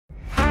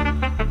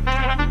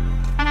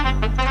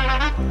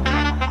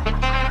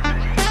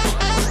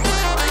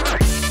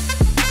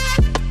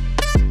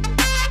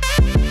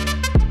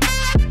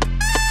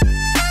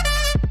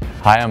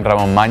Hi, I'm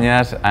Ramón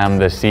Mañas. I'm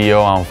the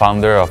CEO and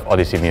founder of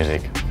Odisei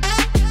Music.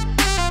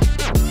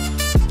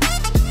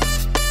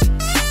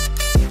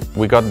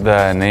 We got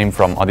the name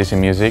from Odisei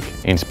Music,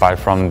 inspired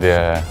from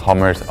the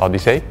Homer's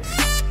Odisei.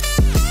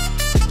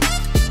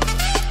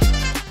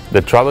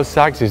 The Travel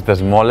Sax is the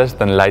smallest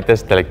and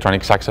lightest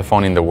electronic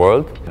saxophone in the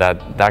world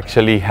that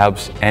actually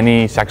helps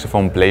any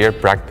saxophone player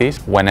practice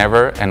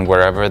whenever and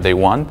wherever they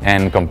want,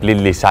 and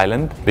completely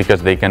silent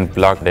because they can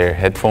plug their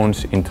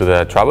headphones into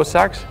the Travel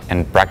Sax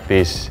and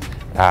practice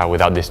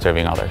without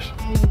disturbing others.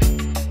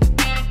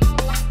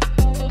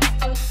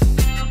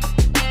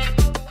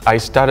 I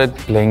started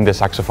playing the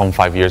saxophone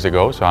 5 years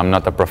ago, so I'm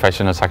not a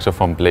professional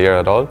saxophone player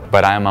at all,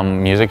 but I am a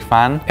music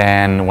fan.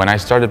 And when I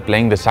started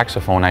playing the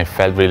saxophone, I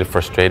felt really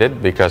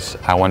frustrated because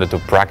I wanted to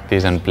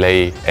practice and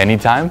play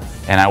anytime.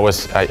 And I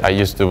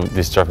used to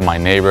disturb my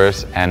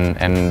neighbors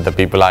and the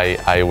people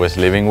I was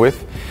living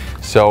with.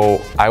 So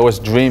I was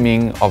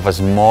dreaming of a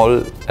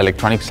small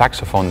electronic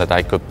saxophone that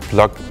I could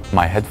plug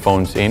my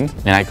headphones in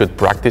and I could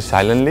practice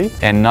silently,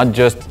 and not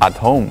just at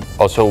home,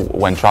 also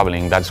when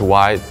traveling. That's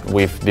why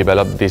we've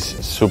developed this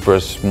super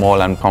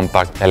small and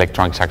compact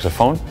electronic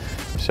saxophone.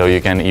 So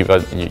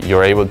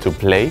you're able to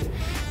play,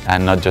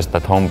 and not just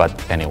at home, but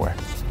anywhere.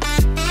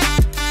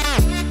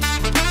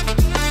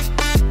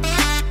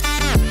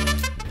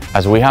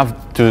 As we have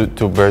two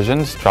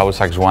versions, Travel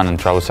Sax 1 and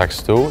Travel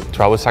Sax 2.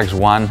 Travel Sax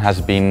 1 has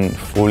been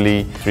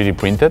fully 3D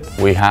printed.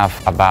 We have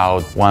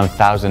about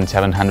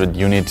 1,700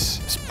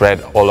 units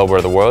spread all over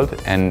the world,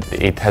 and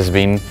it has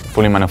been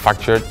fully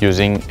manufactured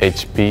using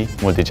HP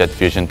multi-jet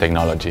fusion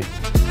technology.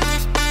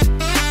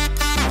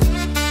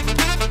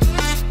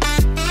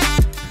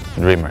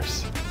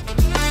 Dreamers.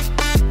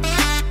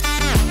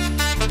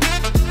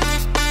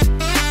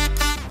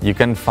 You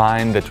can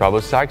find the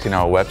Travel Sax in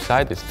our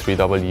website. It's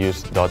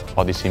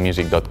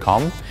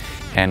www.odiseimusic.com,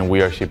 and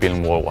we are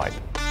shipping worldwide.